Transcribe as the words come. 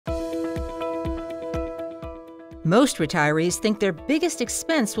Most retirees think their biggest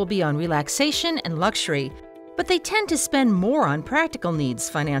expense will be on relaxation and luxury, but they tend to spend more on practical needs,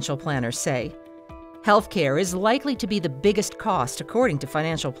 financial planners say. Healthcare is likely to be the biggest cost, according to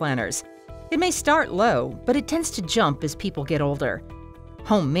financial planners. It may start low, but it tends to jump as people get older.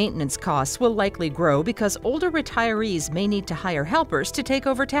 Home maintenance costs will likely grow because older retirees may need to hire helpers to take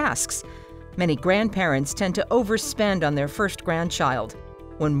over tasks. Many grandparents tend to overspend on their first grandchild.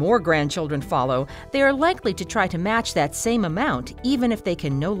 When more grandchildren follow, they are likely to try to match that same amount, even if they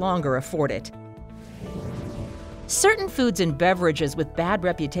can no longer afford it. Certain foods and beverages with bad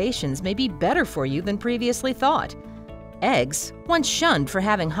reputations may be better for you than previously thought. Eggs, once shunned for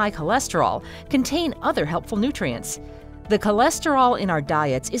having high cholesterol, contain other helpful nutrients. The cholesterol in our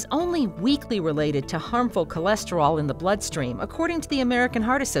diets is only weakly related to harmful cholesterol in the bloodstream, according to the American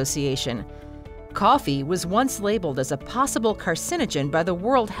Heart Association. Coffee was once labeled as a possible carcinogen by the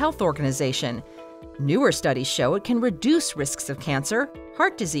World Health Organization. Newer studies show it can reduce risks of cancer,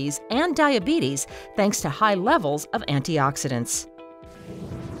 heart disease, and diabetes thanks to high levels of antioxidants.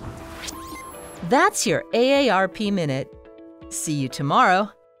 That's your AARP Minute. See you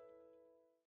tomorrow.